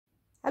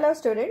Hello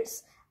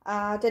students.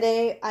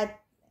 Today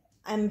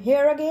I'm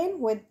here again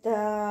with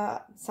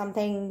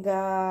something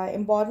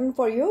important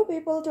for you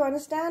people to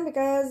understand,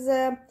 because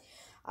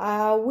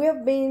we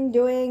have been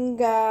doing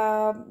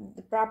the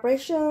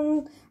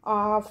preparation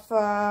of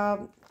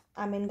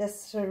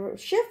this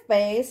Schiff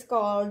base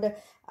called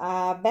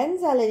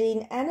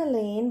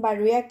benzylideneaniline by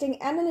reacting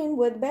aniline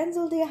with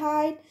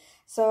benzaldehyde.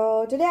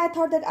 So today I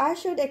thought that I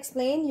should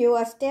explain you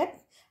a step,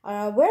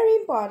 a very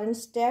important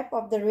step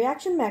of the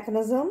reaction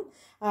mechanism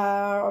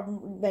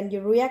when you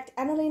react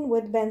aniline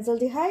with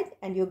benzaldehyde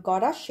and you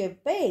got a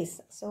Schiff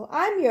base. So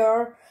I'm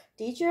your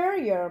teacher,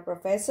 your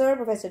professor,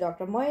 Professor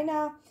Dr.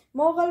 Moina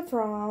Moghal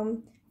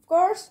from, of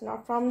course,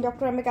 not from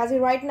Dr.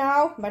 Amikazi right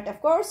now, but of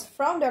course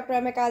from Dr.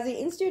 Amikazi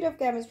Institute of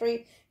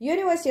Chemistry,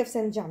 University of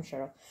St.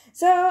 Jamshoro.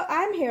 So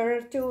I'm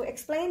here to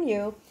explain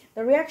you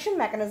the reaction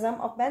mechanism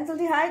of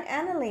benzaldehyde,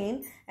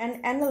 aniline and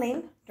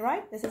aniline,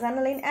 right? This is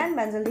aniline and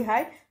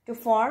benzaldehyde to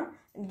form,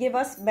 give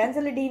us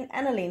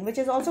benzylideneaniline, which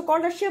is also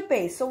called a Schiff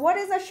base. So what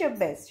is a Schiff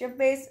base? Schiff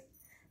base,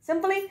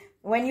 simply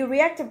when you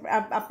react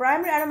a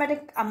primary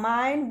aromatic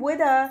amine with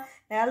a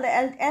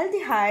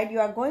aldehyde, you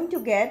are going to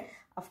get,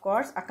 of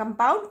course, a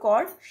compound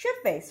called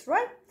Schiff base,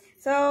 right?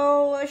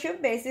 So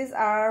Schiff bases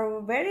are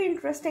very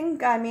interesting,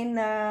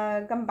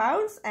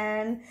 compounds,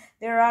 and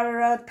there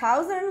are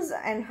thousands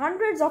and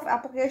hundreds of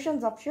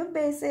applications of Schiff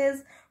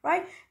bases,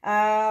 right?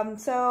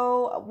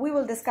 So we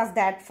will discuss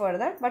that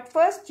further, but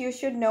first you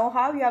should know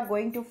how you are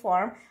going to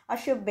form a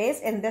Schiff base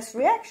in this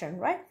reaction,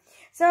 right?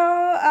 So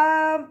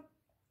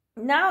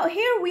now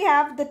here we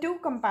have the two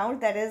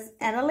compounds, that is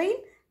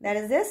aniline, that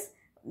is this,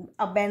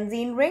 a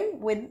benzene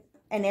ring with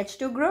an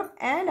H2 group,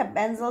 and a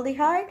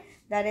benzaldehyde,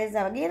 that is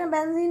again a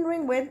benzene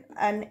ring with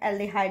an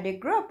aldehyde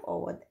group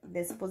over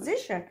this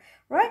position,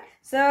 right?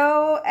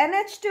 So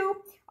NH2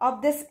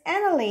 of this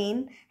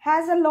aniline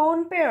has a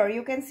lone pair.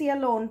 You can see a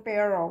lone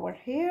pair over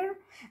here.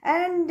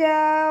 And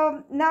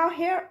now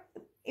here,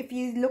 if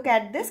you look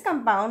at this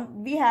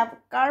compound, we have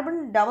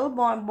carbon double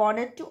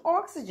bonded to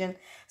oxygen.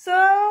 So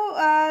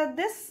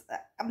this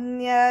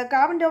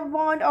carbon double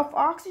bond of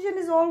oxygen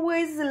is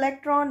always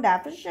electron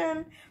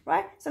deficient,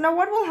 right? So now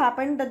what will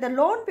happen, that the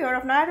lone pair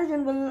of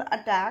nitrogen will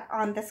attack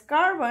on this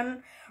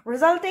carbon,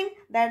 resulting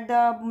that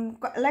the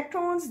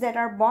electrons that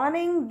are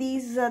bonding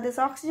this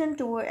oxygen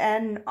to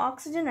an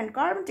oxygen and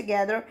carbon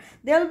together,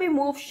 they'll be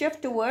moved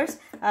shift towards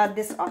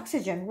this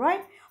oxygen,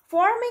 right?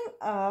 Forming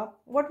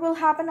what will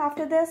happen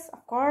after this?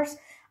 Of course,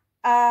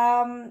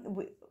 a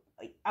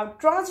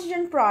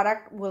transition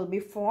product will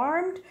be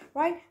formed,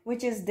 right,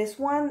 which is this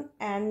one.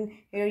 And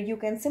here you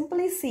can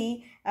simply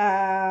see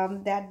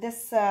that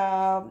this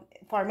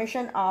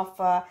formation of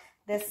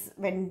this,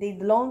 when the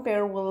lone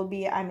pair will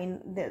be,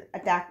 the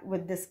attack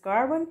with this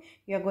carbon,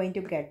 you're going to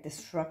get this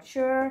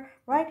structure,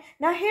 right?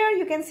 Now here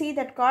you can see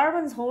that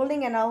carbon is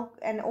holding an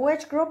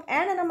OH group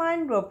and an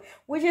amine group,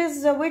 which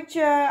is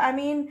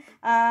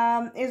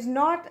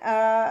not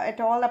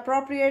at all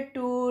appropriate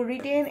to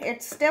retain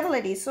its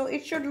stability. So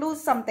it should lose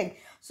something.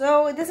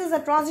 So this is a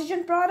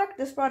transition product.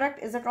 This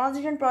product is a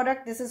transition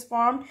product. This is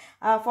formed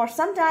for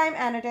some time,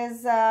 and it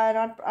is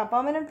not a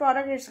permanent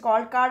product. It's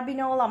called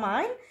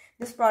carbenolamine.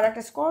 This product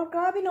is called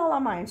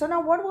carbenolamine. So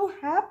now what will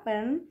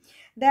happen,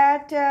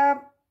 that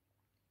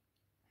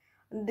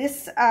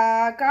this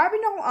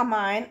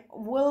carbenolamine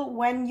will,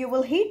 when you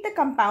will heat the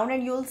compound,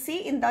 and you will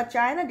see in the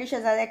China dish,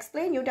 as I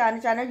explained you,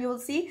 China, you will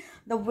see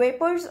the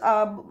vapors,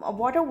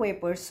 water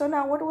vapors. So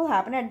now what will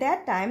happen at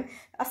that time,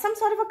 some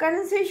sort of a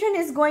condensation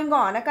is going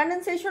on, a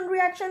condensation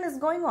reaction is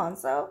going on.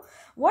 So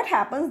what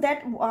happens,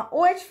 that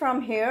OH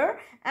from here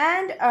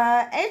and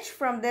H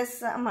from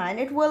this amine,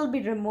 it will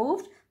be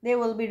removed. They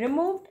will be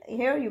removed.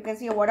 Here you can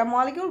see a water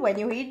molecule when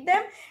you heat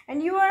them,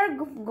 and you are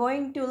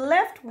going to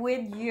left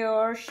with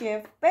your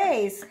Schiff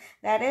base,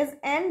 that is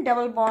N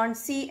double bond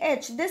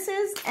CH. This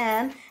is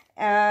an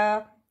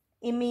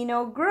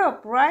imino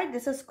group, right?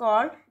 This is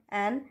called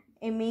an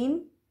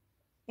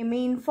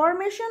imine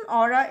formation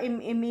or a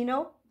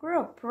imino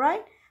group,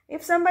 right?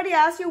 If somebody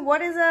asks you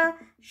what is a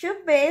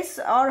Schiff base,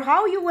 or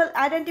how you will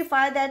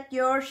identify that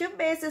your Schiff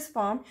base is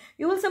formed,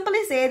 you will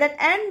simply say that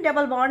N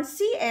double bond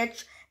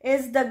CH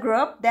is the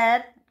group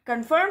that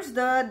confirms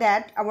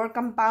that our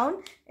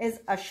compound is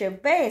a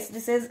Schiff base.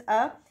 This is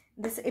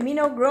this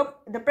imino group,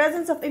 the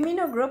presence of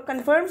imino group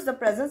confirms the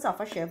presence of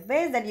a Schiff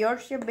base, that your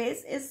Schiff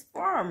base is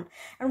formed.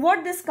 And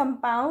what this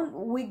compound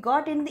we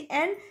got in the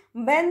end?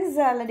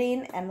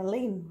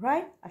 Benzylideneaniline,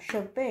 right? A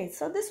Schiff base.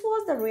 So this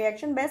was the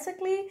reaction.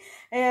 Basically,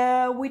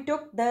 we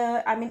took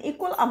the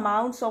equal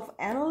amounts of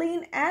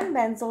aniline and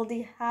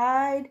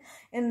benzaldehyde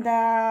in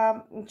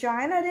the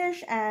China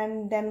dish,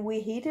 and then we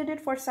heated it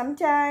for some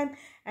time,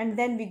 and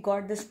then we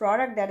got this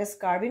product, that is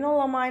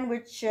carbenolamine,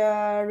 which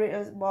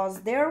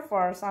was there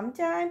for some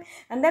time.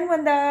 And then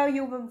when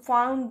you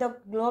found the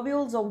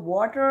globules of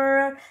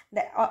water,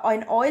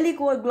 an oily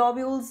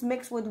globules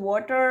mixed with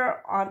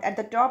water at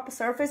the top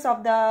surface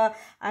of the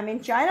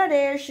China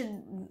dish,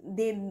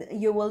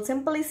 you will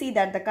simply see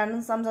that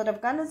some sort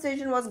of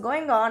condensation was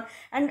going on,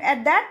 and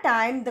at that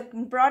time the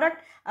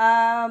product,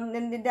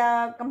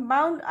 the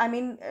compound,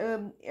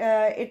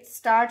 it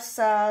starts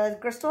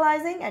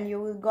crystallizing, and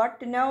you got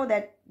to know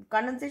that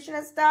condensation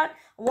has started,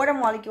 water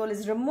molecule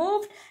is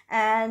removed,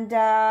 and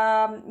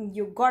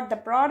you got the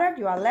product.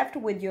 You are left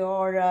with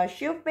your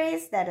Schiff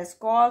base that is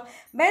called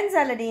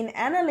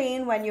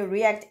benzylideneaniline. When you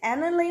react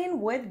aniline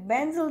with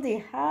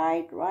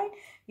benzaldehyde, right,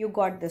 you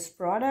got this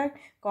product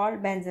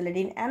called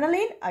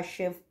benzylideneaniline, a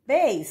Schiff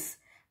base,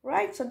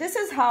 right? So this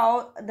is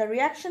how the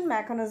reaction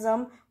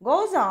mechanism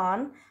goes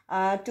on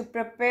to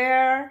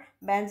prepare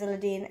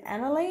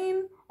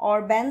benzylideneaniline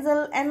or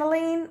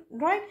benzyl-aniline,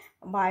 right,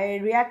 by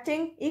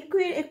reacting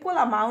equal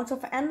amounts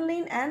of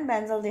aniline and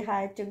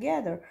benzaldehyde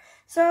together.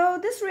 So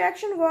this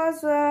reaction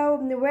was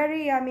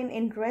very,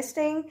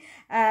 interesting,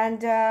 and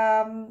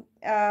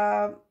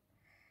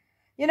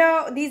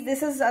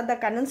this is the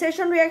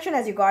condensation reaction,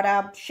 as you got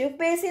a Schiff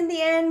base in the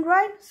end,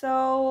 right?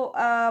 So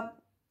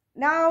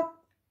now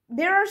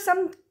there are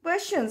some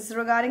questions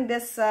regarding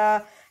this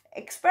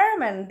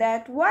experiment,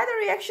 that why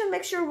the reaction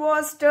mixture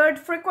was stirred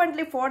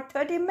frequently for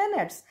 30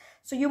 minutes.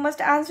 So you must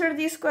answer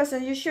these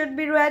questions. You should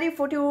be ready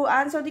to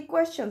answer the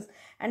questions.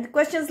 And the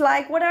questions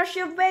like, what are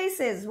Schiff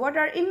bases? What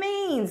are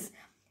imines?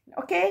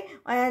 Okay,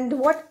 and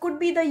what could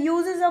be the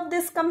uses of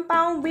this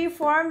compound we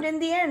formed in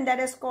the end, that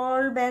is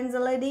called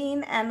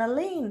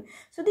benzylideneaniline.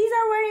 So these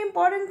are very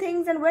important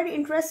things and very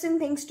interesting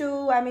things to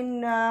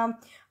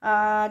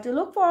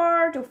look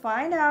for, to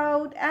find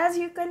out. As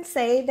you can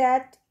say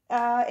that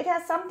it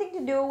has something to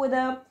do with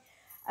the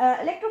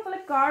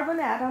electrophilic carbon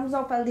atoms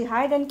of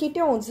aldehyde and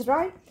ketones,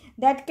 right?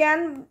 That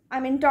can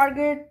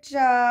target they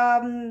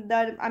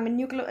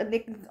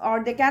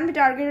can be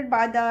targeted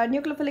by the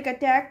nucleophilic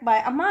attack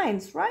by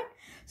amines, right?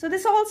 So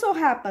this also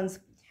happens,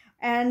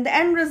 and the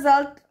end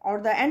result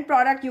or the end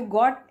product you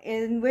got,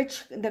 in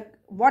which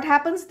what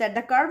happens that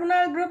the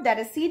carbonyl group, that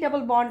is C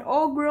double bond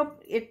O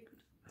group, it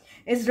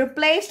is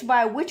replaced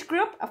by which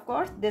group? Of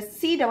course, this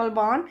C double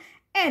bond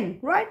N,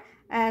 right?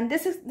 And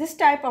this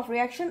type of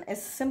reaction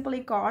is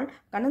simply called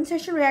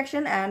condensation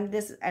reaction, and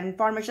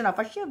formation of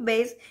a Schiff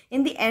base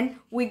in the end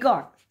we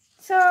got.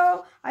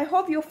 So I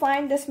hope you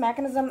find this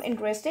mechanism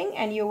interesting,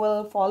 and you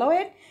will follow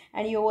it,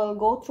 and you will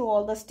go through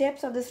all the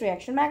steps of this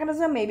reaction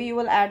mechanism. Maybe you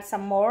will add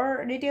some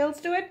more details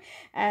to it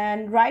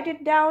and write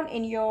it down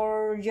in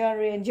your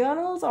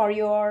journals or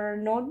your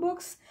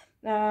notebooks,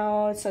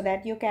 so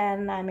that you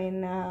can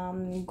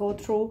go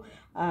through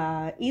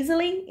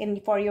easily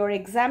for your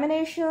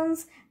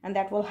examinations, and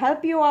that will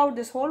help you out.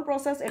 This whole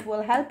process, it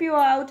will help you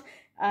out.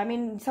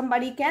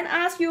 Somebody can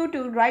ask you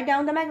to write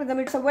down the mechanism.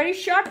 It's a very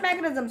short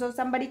mechanism, so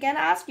somebody can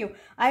ask you.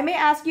 I may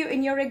ask you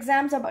in your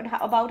exams about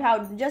how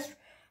just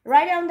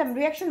write down the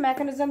reaction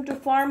mechanism to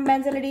form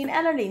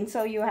benzylideneaniline.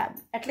 So you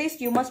have, at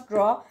least you must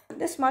draw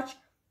this much,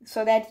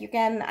 so that you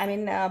can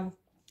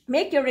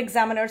make your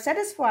examiner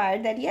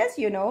satisfied that yes,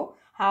 you know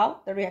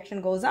how the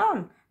reaction goes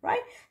on,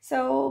 right?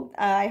 So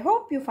I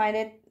hope you find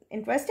it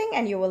interesting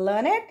and you will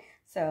learn it.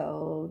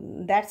 So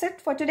that's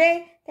it for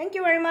today. Thank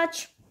you very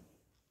much.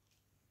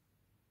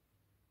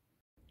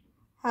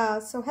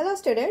 So hello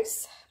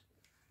students,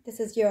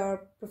 this is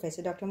your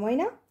Professor Dr.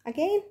 Moina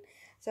again.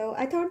 So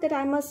I thought that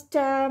I must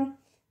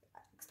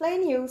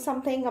explain you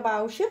something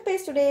about Schiff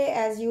base today,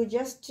 as you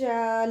just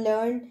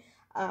learned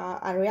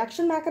a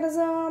reaction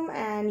mechanism,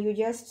 and you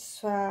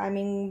just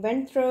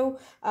went through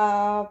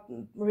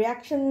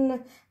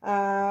reaction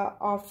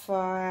of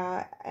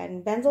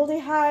and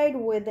benzaldehyde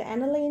with the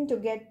aniline to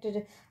get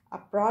a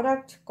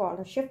product called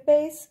a Schiff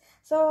base.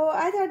 So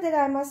I thought that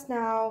I must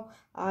now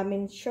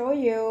show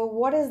you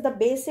what is the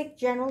basic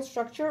general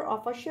structure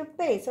of a Schiff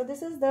base. So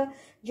this is the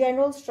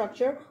general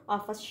structure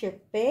of a Schiff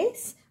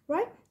base,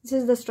 right? This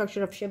is the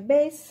structure of Schiff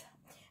base.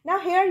 Now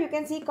here you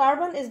can see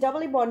carbon is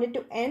doubly bonded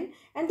to N,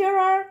 and there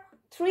are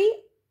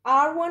three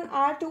R1,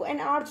 R2 and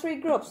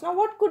R3 groups. Now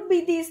what could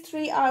be these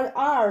three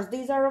R's?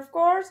 These are of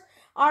course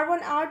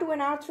R1, R2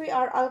 and R3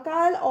 are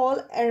alkyl,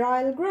 all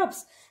aryl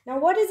groups. Now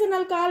what is an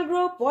alkyl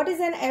group? What is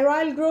an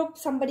aryl group?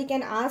 Somebody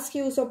can ask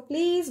you. So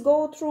please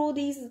go through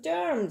these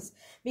terms,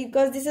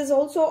 because this is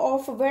also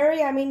of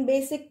very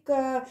basic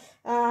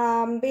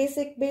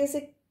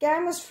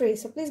chemistry.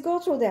 So please go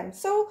through them.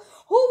 So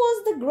who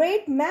was the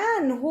great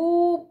man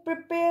who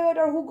prepared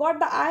or who got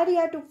the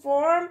idea to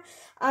form,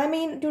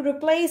 to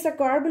replace the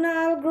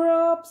carbonyl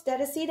groups, that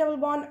is C double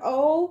bond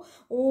O,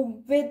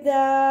 with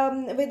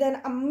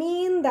an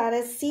amine, that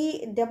is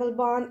C double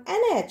bond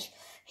NH?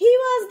 He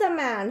was the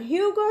man,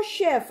 Hugo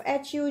Schiff,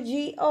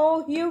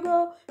 Hugo,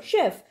 Hugo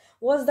Schiff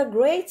was the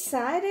great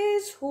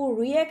scientist who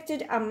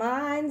reacted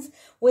amines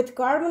with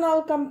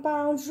carbonyl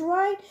compounds,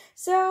 right?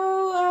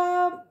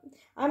 So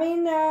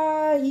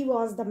he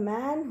was the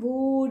man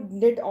who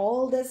did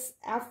all this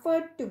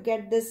effort to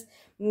get this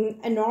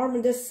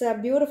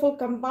beautiful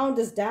compound,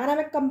 this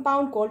dynamic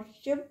compound called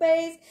Schiff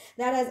base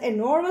that has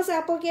enormous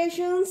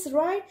applications,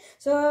 right?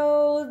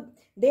 So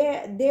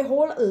They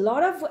hold a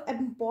lot of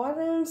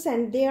importance,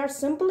 and they are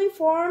simply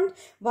formed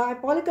by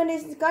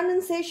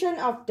polycondensation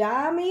of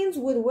diamines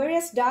with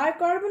various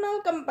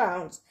dicarbonyl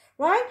compounds.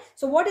 Right?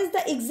 So what is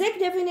the exact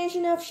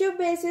definition of Schiff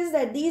bases?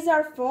 That these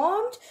are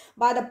formed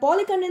by the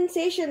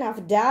polycondensation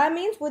of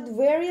diamines with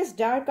various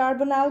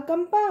dicarbonyl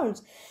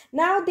compounds.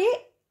 Now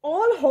they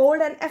all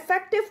hold an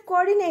effective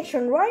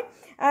coordination, right?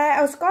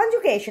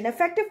 Conjugation,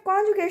 effective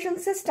conjugation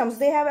systems.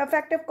 They have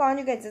effective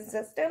conjugation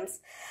systems.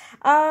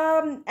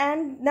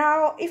 And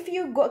now if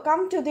you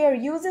come to their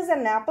uses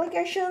and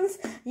applications,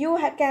 you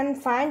can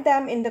find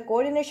them in the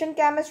coordination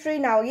chemistry.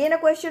 Now again a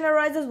question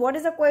arises, what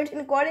is a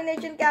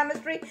coordination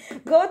chemistry?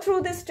 Go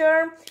through this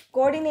term,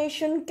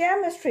 coordination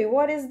chemistry.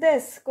 What is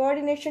this?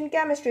 Coordination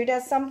chemistry. It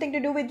has something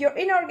to do with your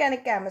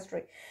inorganic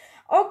chemistry.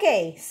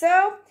 Okay,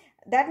 so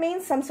that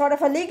means some sort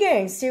of a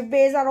ligands. Schiff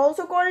bases are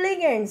also called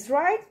ligands,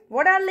 right?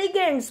 What are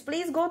ligands?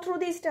 Please go through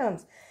these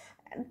terms.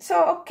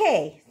 So,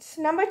 okay.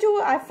 Number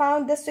 2, I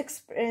found this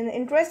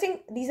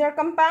interesting. These are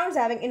compounds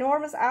having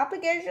enormous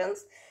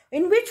applications.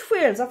 In which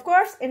fields? Of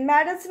course, in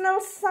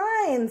medicinal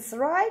science,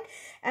 right?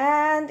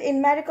 And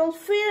in medical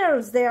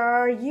fields, they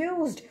are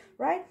used,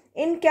 right?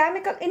 In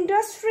chemical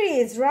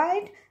industries,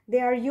 right?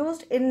 They are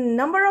used in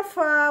number of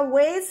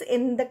ways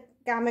in the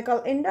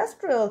chemical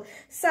industrial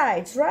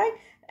sites, right?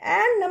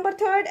 And number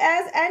 3,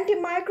 as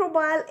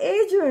antimicrobial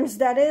agents.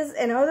 That is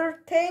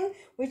another thing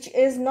which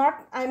is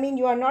not,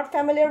 you are not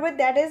familiar with.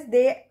 That is,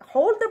 they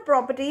hold the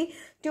property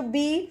to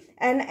be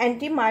an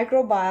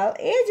antimicrobial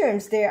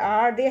agents. They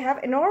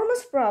have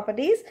enormous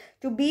properties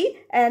to be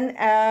to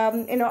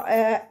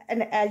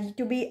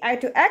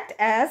act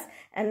as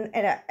an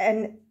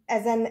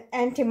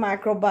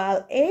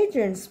antimicrobial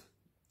agents.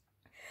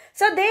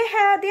 So they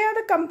are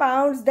the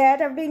compounds that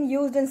have been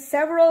used in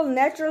several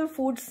natural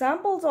food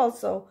samples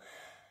also.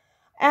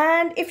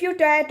 And if you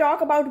talk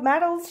about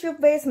metals,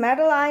 Schiff-based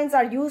metal ions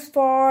are used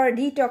for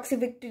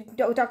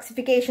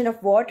detoxification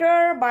of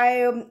water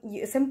by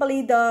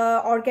simply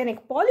the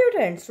organic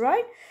pollutants,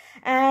 right?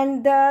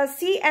 And the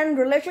CN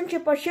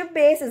relationship of Schiff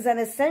base is an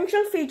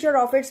essential feature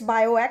of its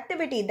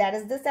bioactivity. That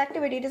is this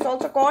activity. It is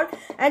also called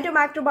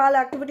antimicrobial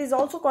activity, is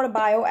also called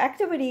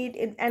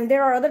bioactivity. And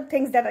there are other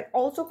things that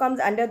also comes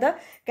under the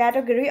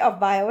category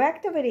of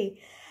bioactivity.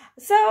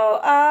 So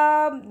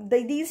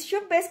these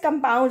Schiff-based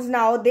compounds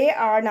they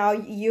are now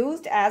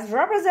used as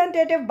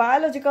representative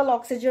biological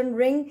oxygen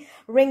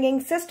ringing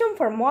system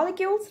for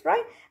molecules,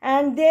 right?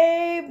 And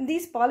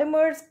these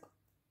polymers,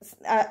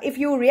 if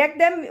you react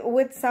them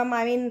with some,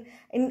 in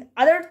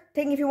other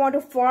thing, if you want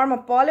to form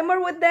a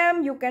polymer with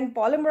them, you can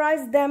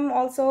polymerize them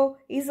also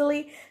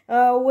easily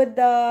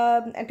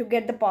to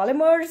get the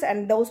polymers,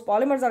 and those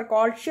polymers are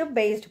called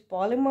Schiff-based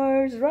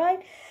polymers,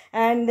 right?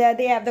 And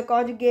they have the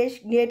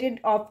conjugated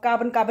of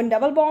carbon-carbon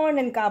double bond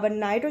and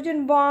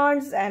carbon-nitrogen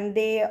bonds, and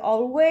they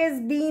always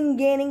been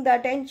gaining the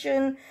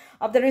attention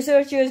of the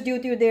researchers due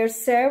to their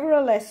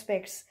several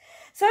aspects.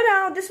 So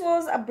now this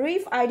was a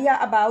brief idea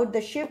about the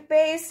Schiff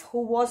base,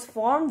 who was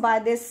formed by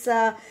this,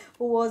 got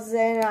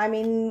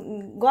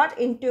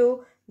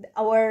into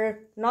our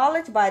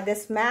knowledge by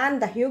this man,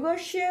 the Hugo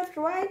Schiff,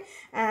 right?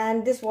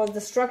 And this was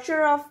the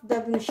structure of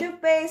the Schiff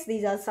base.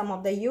 These are some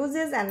of the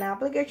uses and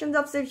applications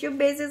of Schiff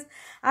bases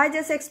I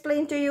just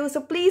explained to you.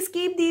 So please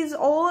keep these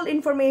all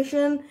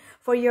information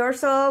for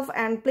yourself,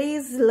 and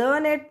please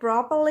learn it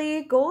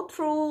properly. Go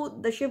through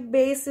the Schiff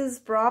bases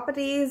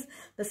properties,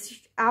 the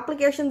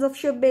applications of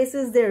Schiff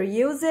bases, their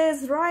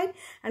uses, right?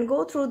 And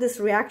go through this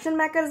reaction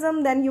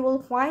mechanism. Then you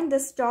will find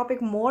this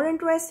topic more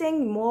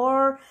interesting,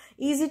 more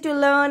easy to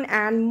learn,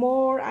 and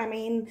more,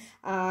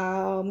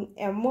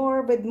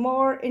 with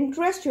more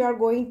interest you are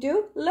going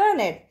to learn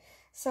it.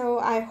 So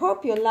I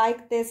hope you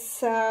like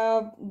this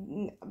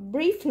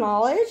brief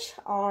knowledge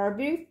or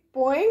brief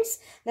points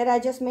that I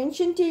just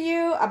mentioned to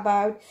you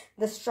about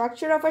the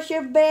structure of a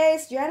Schiff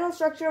base, general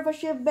structure of a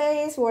Schiff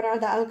base, what are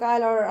the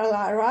alkyl or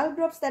aryl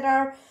groups that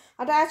are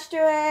attached to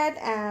it,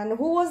 and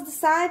who was the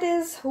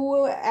scientist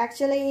who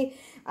actually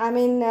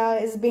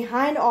is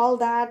behind all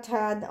that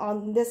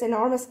on this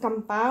enormous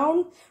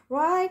compound,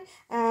 right?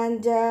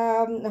 And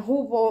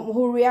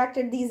who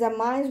reacted these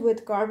amines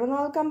with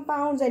carbonyl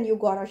compounds, and you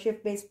got a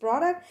Schiff base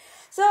product.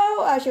 So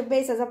Schiff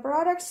base as a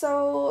product.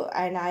 So,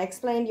 and I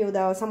explained you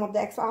some of the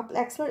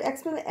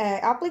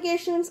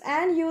applications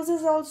and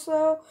uses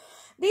also.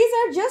 These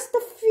are just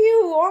a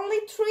few, only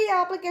 3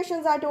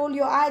 applications I told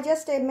you. I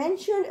just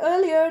mentioned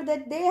earlier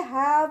that they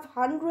have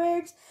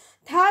hundreds,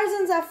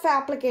 thousands of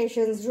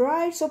applications,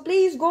 right? So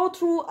please go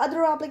through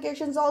other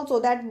applications also,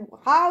 that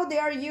how they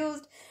are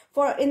used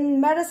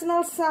in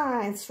medicinal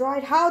science,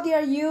 right? How they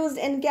are used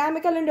in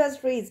chemical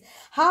industries,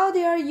 how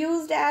they are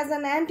used as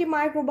an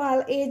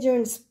antimicrobial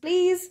agents.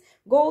 Please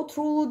go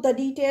through the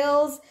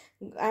details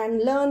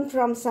and learn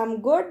from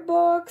some good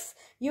books.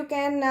 You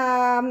can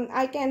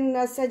I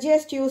can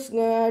suggest you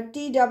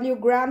T.W.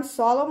 Graham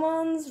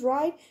Solomon's,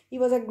 right? He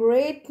was a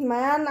great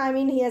man.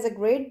 He has a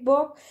great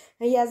book.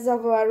 He has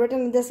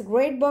written this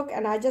great book,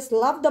 and I just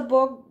love the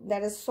book.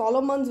 That is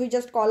Solomon's. We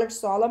just call it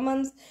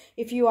Solomon's.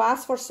 If you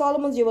ask for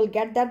Solomon's, you will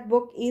get that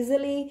book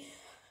easily.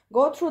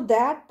 go through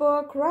that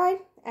book, right?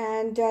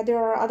 And there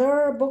are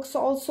other books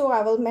also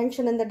I will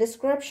mention in the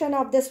description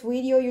of this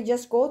video. You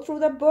just go through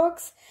the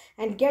books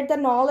and get the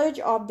knowledge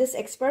of this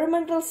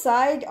experimental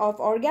side of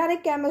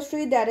organic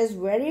chemistry that is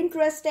very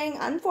interesting.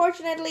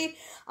 Unfortunately,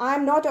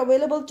 I'm not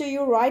available to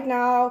you right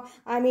now.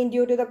 I mean,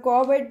 due to the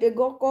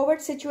COVID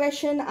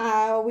situation,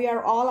 we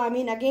are all, I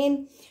mean,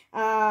 again,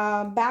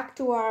 back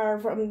to our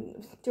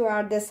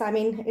this, I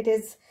mean, it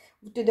is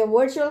to the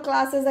virtual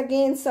classes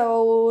again.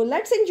 So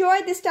let's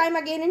enjoy this time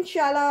again,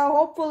 inshallah.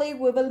 Hopefully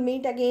we will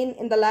meet again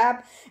in the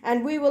lab,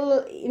 and we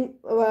will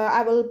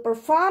I will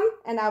perform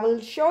and I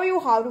will show you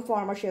how to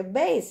form a Schiff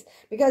base,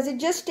 because it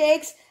just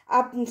takes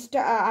up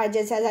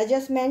as I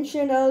just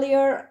mentioned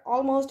earlier,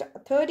 almost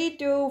 30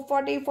 to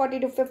 40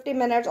 to 50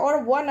 minutes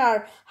or 1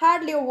 hour,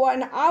 hardly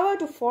 1 hour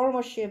to form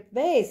a Schiff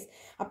base,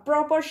 a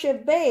proper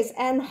Schiff base.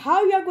 And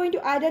how you are going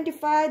to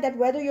identify that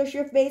whether your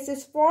Schiff base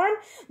is formed?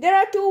 There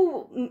are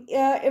two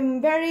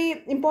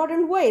very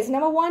important ways.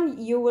 Number one,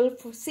 you will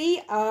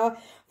see a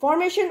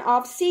formation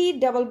of C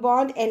double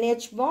bond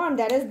NH bond,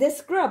 that is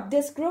this group.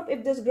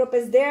 If this group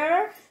is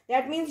there,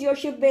 that means your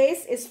Schiff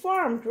base is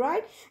formed,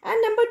 right? And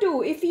number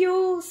two, if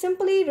you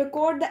simply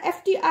record the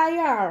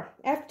FTIR,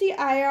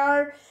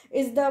 FTIR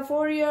is the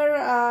Fourier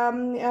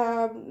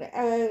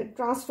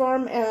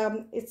transform.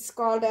 It's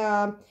called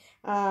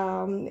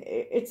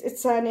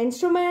it's an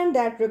instrument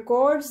that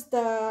records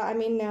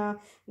the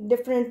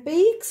different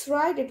peaks,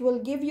 right? It will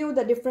give you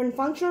the different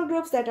functional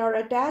groups that are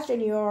attached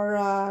in your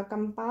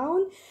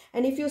compound.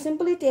 And if you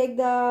simply take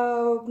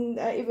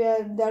if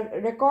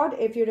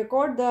you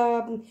record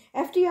the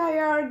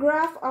FTIR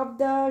graph of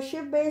the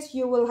Schiff base,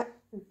 you will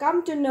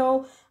come to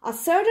know a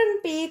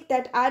certain peak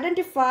that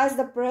identifies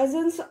the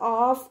presence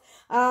of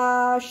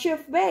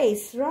Schiff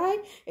base,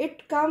 right?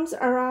 It comes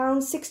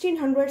around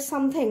 1600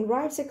 something,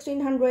 right?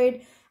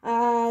 1600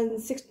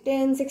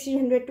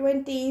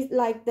 1620,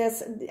 like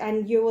this,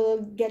 and you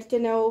will get to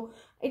know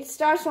it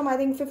starts from, I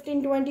think,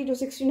 1520 to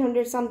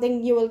 1600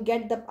 something. You will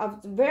get a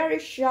very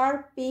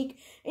sharp peak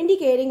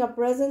indicating a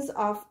presence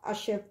of a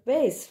Schiff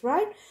base,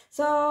 right?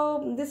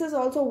 So this is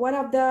also one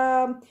of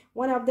the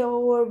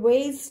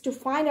ways to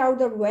find out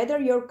that whether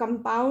your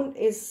compound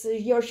is,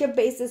 your Schiff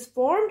base is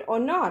formed or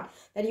not.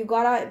 That you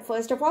gotta,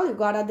 first of all, you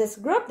gotta this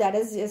group, that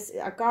is just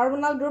a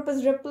carbonyl group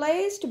is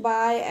replaced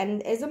by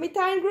an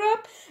azomethane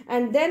group,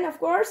 and then of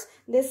course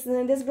this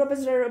group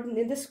is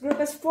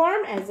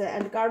formed and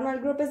the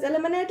carbonyl group is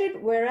eliminated.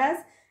 Whereas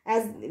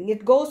as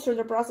it goes through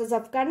the process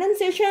of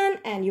condensation,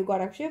 and you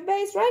got a Schiff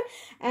base, right?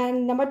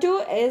 And number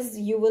two is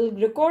you will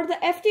record the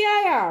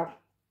FTIR.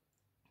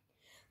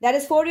 That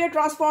is Fourier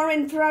transform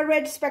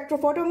infrared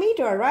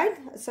spectrophotometer, right?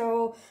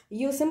 So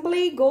you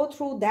simply go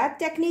through that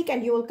technique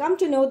and you will come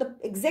to know the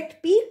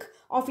exact peak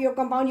of your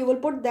compound. You will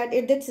put that,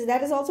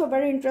 that is also a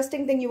very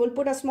interesting thing. You will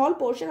put a small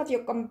portion of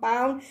your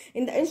compound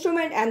in the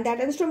instrument, and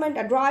that instrument,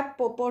 a dry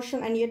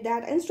portion, and yet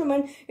that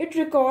instrument, it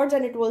records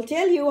and it will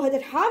tell you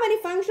that how many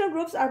functional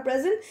groups are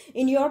present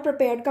in your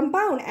prepared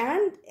compound,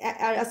 and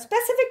a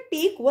specific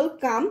peak will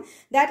come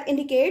that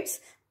indicates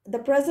the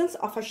presence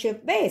of a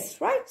Schiff base,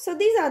 right? So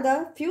these are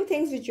the few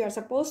things which you are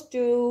supposed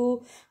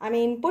to,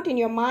 put in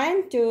your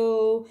mind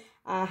to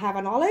have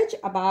a knowledge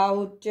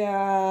about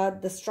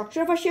the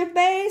structure of a Schiff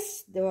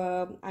base,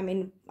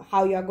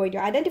 how you are going to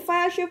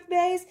identify a Schiff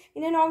base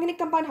in an organic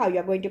compound, how you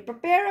are going to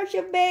prepare a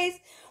Schiff base,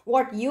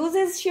 what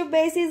uses Schiff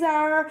bases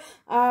are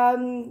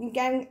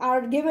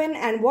given,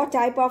 and what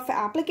type of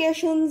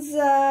applications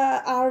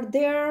are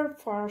there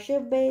for a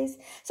Schiff base.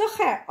 So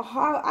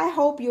I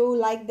hope you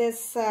like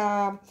this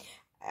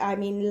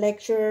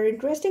lecture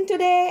interesting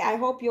today. I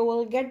hope you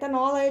will get the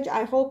knowledge.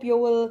 I hope you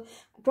will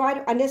try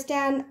to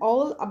understand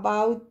all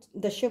about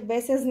the Schiff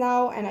bases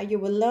now, and you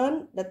will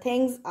learn the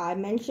things I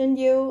mentioned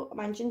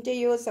to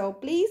you. So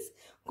please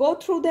go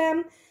through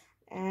them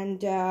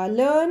and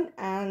learn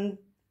and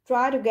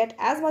try to get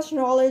as much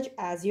knowledge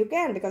as you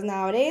can, because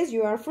nowadays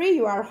you are free,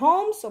 you are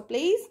home. So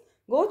please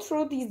go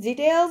through these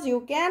details.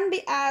 You can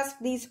be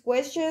asked these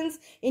questions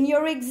in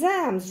your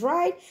exams,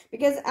 right?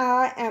 Because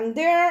I am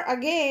there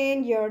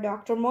again. Your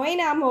Dr.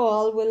 Moina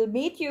Amol will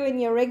meet you in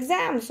your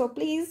exam. So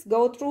please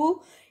go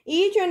through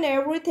each and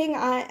everything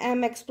I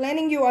am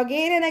explaining you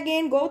again and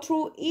again. Go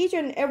through each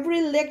and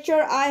every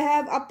lecture I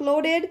have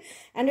uploaded,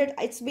 and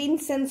it's been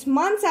since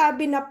months I've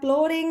been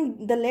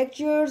uploading the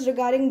lectures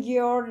regarding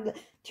your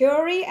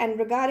theory and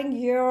regarding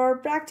your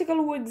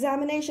practical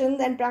examinations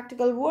and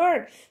practical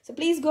work. So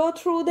please go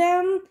through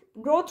them,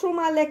 go through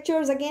my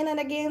lectures again and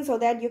again, so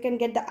that you can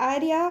get the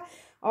idea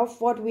of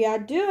what we are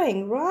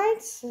doing,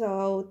 right?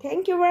 So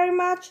thank you very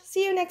much.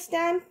 See you next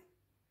time.